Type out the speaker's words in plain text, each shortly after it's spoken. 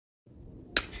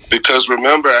Because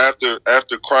remember,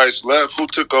 after Christ left, who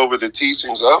took over the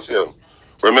teachings of him?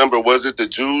 Remember, was it the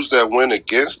Jews that went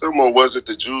against him, or was it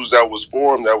the Jews that was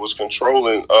for him that was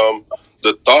controlling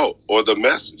the thought or the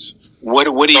message? What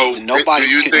do you? So, nobody. Do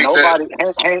you think nobody.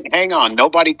 Hang on.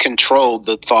 Nobody controlled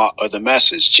the thought or the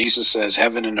message. Jesus says,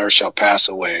 "Heaven and earth shall pass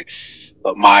away,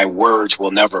 but my words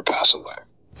will never pass away."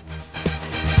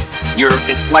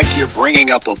 It's like you're bringing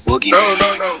up a Boogie Man.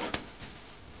 No.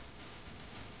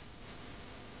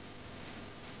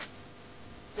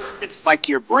 It's like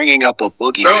you're bringing up a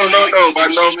Boogie Man. No, by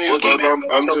no means.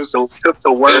 I'm just took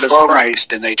the word of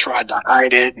Christ and they tried to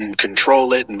hide it and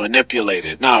control it and manipulate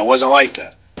it. No, it wasn't like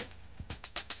that.